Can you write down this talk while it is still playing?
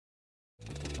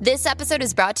This episode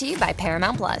is brought to you by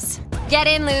Paramount Plus. Get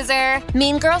in, loser!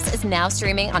 Mean Girls is now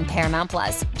streaming on Paramount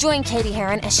Plus. Join Katie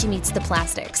Heron as she meets the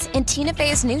plastics in Tina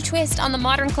Fey's new twist on the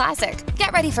modern classic.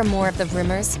 Get ready for more of the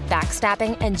rumors,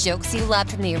 backstabbing, and jokes you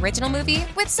loved from the original movie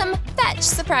with some fetch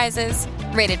surprises.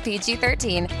 Rated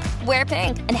PG-13. Wear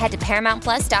pink and head to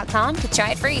ParamountPlus.com to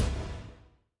try it free.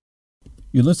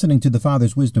 You're listening to the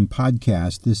Father's Wisdom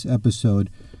Podcast. This episode,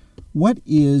 what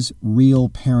is real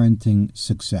parenting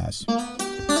success?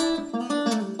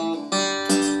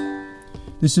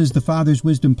 This is the Father's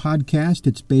Wisdom Podcast.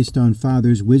 It's based on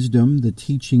Father's Wisdom, the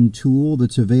teaching tool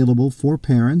that's available for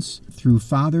parents through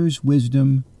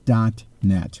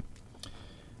fatherswisdom.net.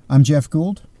 I'm Jeff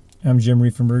Gould. I'm Jim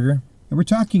Riefenberger. And we're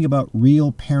talking about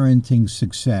real parenting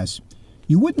success.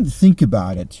 You wouldn't think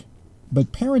about it,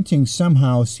 but parenting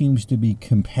somehow seems to be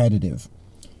competitive.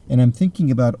 And I'm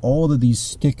thinking about all of these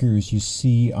stickers you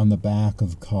see on the back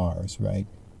of cars, right?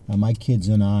 My kid's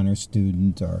an honor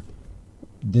student, or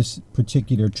this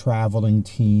particular traveling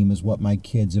team is what my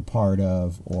kid's a part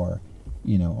of, or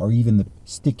even the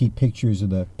sticky pictures of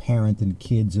the parent and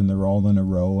kids and they're all in a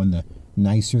row and the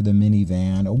nicer the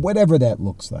minivan, or whatever that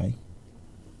looks like.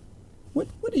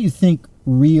 What do you think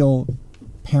real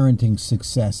parenting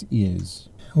success is?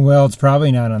 Well, it's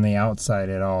probably not on the outside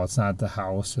at all. It's not the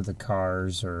house or the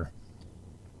cars or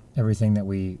everything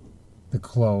the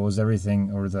clothes,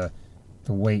 everything, or the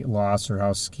weight loss or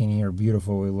how skinny or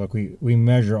beautiful we look. We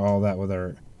measure all that with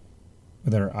our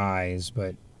eyes,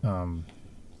 but I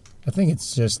think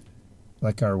it's just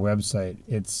like our website.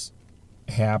 It's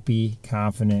happy,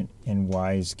 confident, and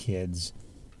wise kids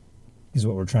is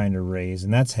what we're trying to raise,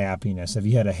 and that's happiness. If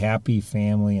you had a happy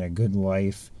family and a good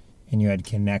life and you had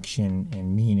connection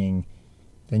and meaning,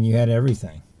 then you had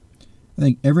everything. I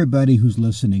think everybody who's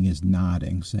listening is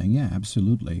nodding, saying, yeah,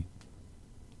 absolutely.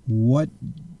 What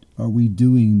are we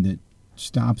doing that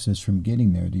stops us from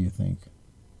getting there, do you think?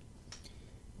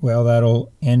 Well, that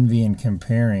old envy and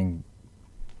comparing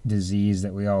disease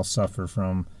that we all suffer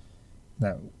from,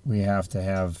 that we have to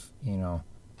have,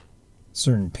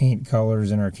 certain paint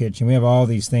colors in our kitchen. We have all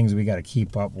these things we got to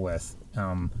keep up with.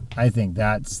 I think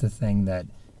that's the thing that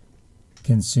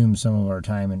consumes some of our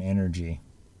time and energy,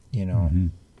 Mm-hmm.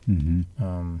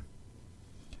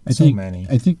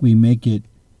 I think we make it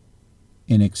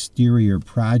an exterior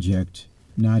project,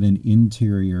 not an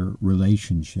interior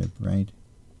relationship, right?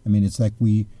 I mean, it's like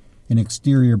an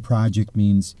exterior project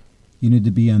means you need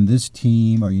to be on this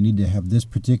team, or you need to have this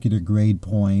particular grade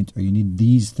point, or you need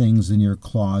these things in your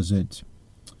closet,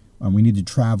 or we need to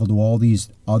travel to all these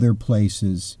other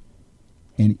places.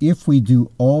 And if we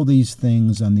do all these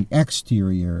things on the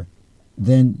exterior,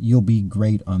 then you'll be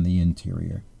great on the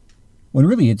interior. When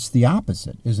really it's the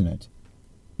opposite, isn't it?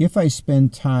 If I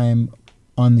spend time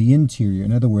on the interior,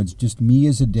 in other words, just me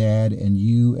as a dad and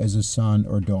you as a son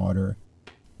or daughter,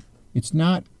 it's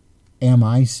not, am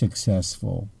I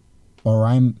successful or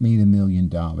I made $1 million?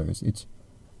 It's,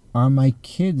 are my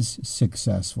kids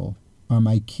successful? Are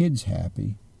my kids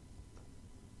happy?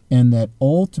 And that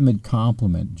ultimate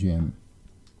compliment, Jim,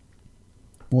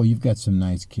 boy, you've got some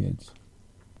nice kids.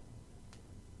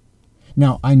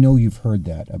 Now, I know you've heard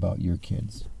that about your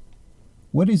kids.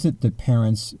 What is it that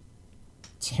parents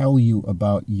tell you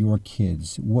about your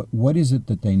kids? What is it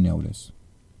that they notice?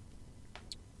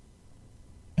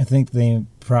 I think they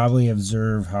probably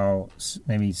observe how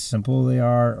maybe simple they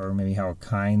are, or maybe how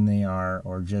kind they are,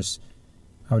 or just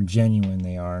how genuine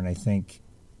they are. And I think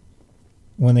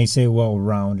when they say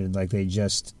well-rounded, like they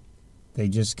just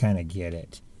kind of get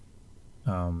it.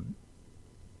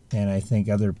 And I think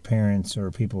other parents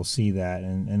or people see that,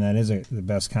 and that is the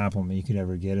best compliment you could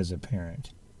ever get as a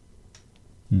parent.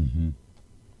 Mm-hmm.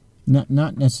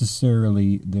 Not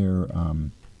necessarily their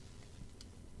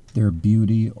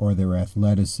beauty or their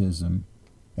athleticism.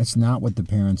 That's not what the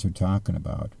parents are talking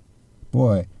about.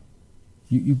 Boy,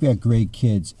 you've got great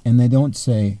kids, and they don't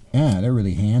say, they're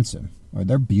really handsome, or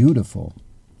they're beautiful,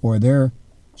 or they're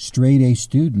straight A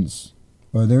students,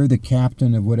 or they're the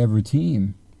captain of whatever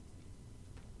team.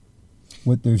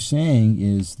 What they're saying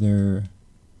is I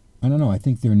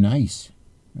think they're nice,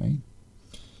 right?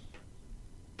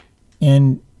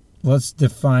 And let's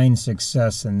define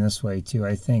success in this way, too.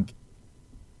 I think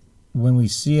when we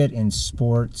see it in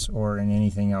sports or in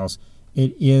anything else,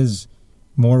 it is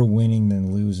more winning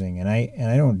than losing. And I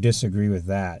don't disagree with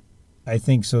that. I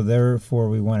think so, therefore,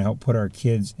 we want to help put our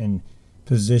kids in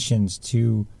positions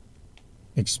to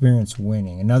experience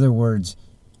winning. In other words,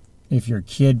 if your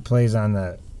kid plays on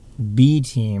the B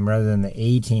team rather than the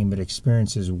A team but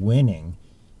experiences winning,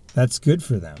 that's good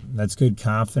for them. That's good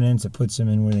confidence. It puts them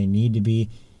in where they need to be.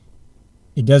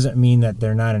 It doesn't mean that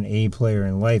they're not an A player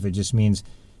in life. It just means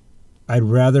I'd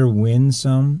rather win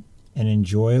some and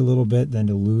enjoy a little bit than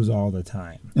to lose all the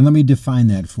time. And let me define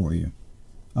that for you.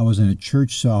 I was in a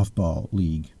church softball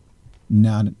league. I'm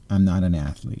not an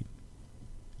athlete.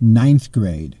 9th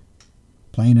grade,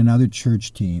 playing another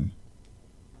church team,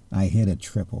 I hit a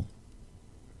triple.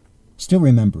 Still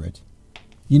remember it.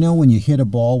 You know when you hit a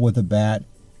ball with a bat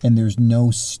and there's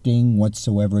no sting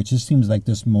whatsoever? It just seems like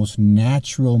this most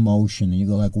natural motion. And you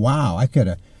go like, wow,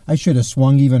 I should have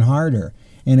swung even harder.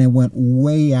 And it went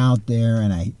way out there,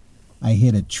 and I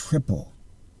hit a triple.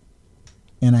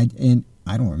 And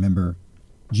I don't remember,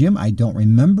 Jim, I don't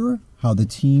remember how the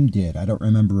team did. I don't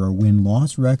remember our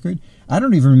win-loss record. I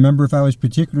don't even remember if I was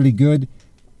particularly good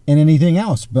in anything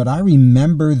else, but I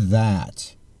remember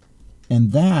that.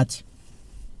 And that,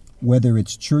 whether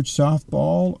it's church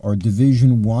softball or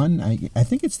Division I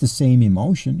think it's the same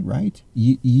emotion, right?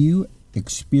 You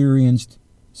experienced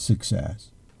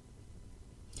success.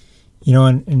 You know,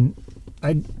 and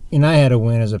I had a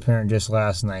win as a parent just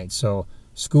last night. So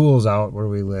school's out where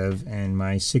we live, and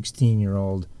my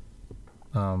 16-year-old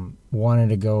wanted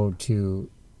to go to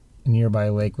a nearby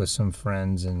lake with some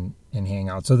friends and hang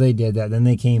out. So they did that. Then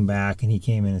they came back, and he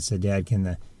came in and said, Dad,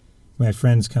 can my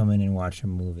friends come in and watch a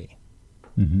movie?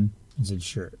 Mm-hmm. I said,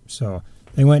 sure. So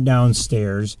they went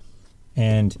downstairs,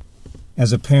 and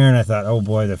as a parent, I thought, oh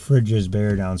boy, the fridge is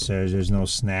bare downstairs. There's no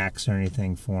snacks or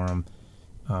anything for them.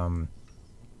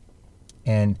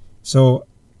 And so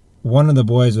one of the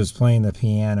boys was playing the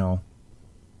piano,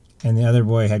 and the other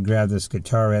boy had grabbed this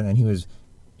guitar, and he was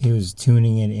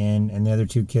tuning it in, and the other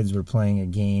two kids were playing a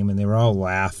game, and they were all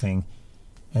laughing.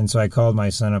 And so I called my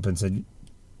son up and said,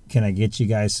 can I get you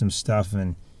guys some stuff?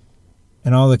 And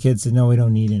all the kids said, no, we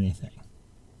don't need anything.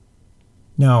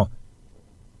 Now,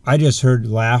 I just heard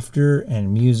laughter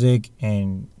and music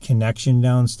and connection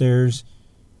downstairs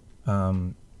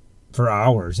for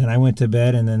hours. And I went to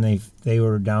bed, and then they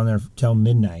were down there till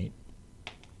midnight.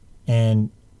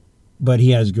 But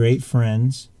he has great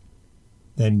friends.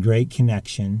 They had great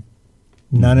connection.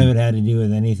 None of it had to do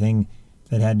with anything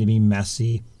that had to be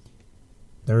messy.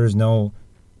 There was no,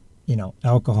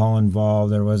 alcohol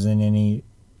involved. There wasn't any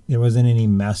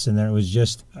mess in there. It was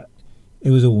just,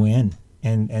 it was a win,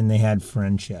 and they had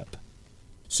friendship.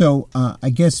 So I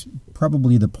guess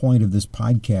probably the point of this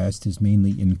podcast is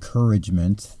mainly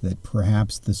encouragement that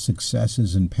perhaps the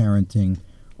successes in parenting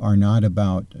are not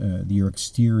about your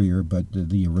exterior, but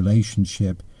the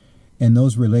relationship. And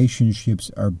those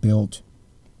relationships are built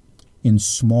in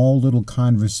small little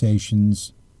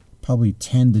conversations, probably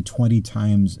 10 to 20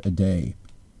 times a day.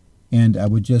 And I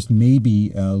would just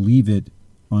maybe leave it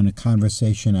on a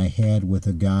conversation I had with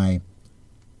a guy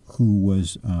who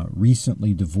was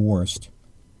recently divorced,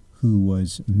 who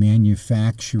was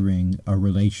manufacturing a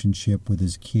relationship with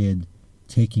his kid,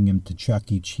 taking him to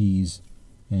Chuck E. Cheese.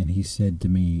 And he said to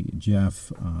me,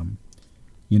 Jeff,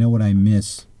 you know what I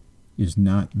miss is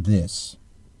not this.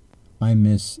 I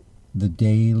miss the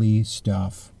daily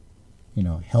stuff,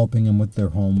 helping them with their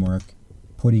homework,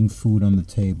 putting food on the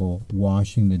table,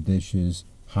 washing the dishes,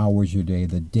 how was your day?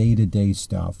 The day-to-day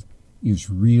stuff is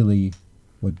really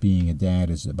what being a dad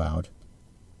is about,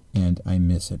 and I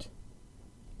miss it.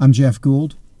 I'm Jeff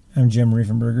Gould. I'm Jim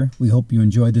Riefenberger. We hope you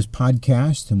enjoyed this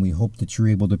podcast, and we hope that you're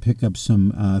able to pick up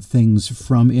some things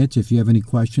from it. If you have any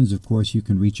questions, of course, you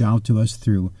can reach out to us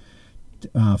through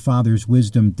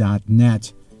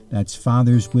fatherswisdom.net. That's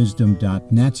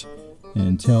fatherswisdom.net. And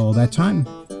until that time,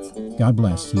 God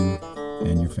bless you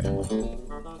and your family.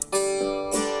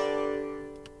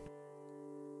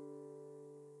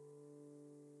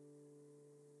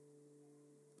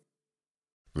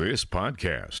 This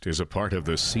podcast is a part of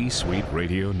the C-Suite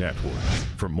Radio Network.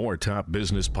 For more top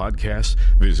business podcasts,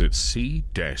 visit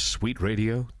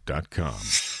c-suiteradio.com.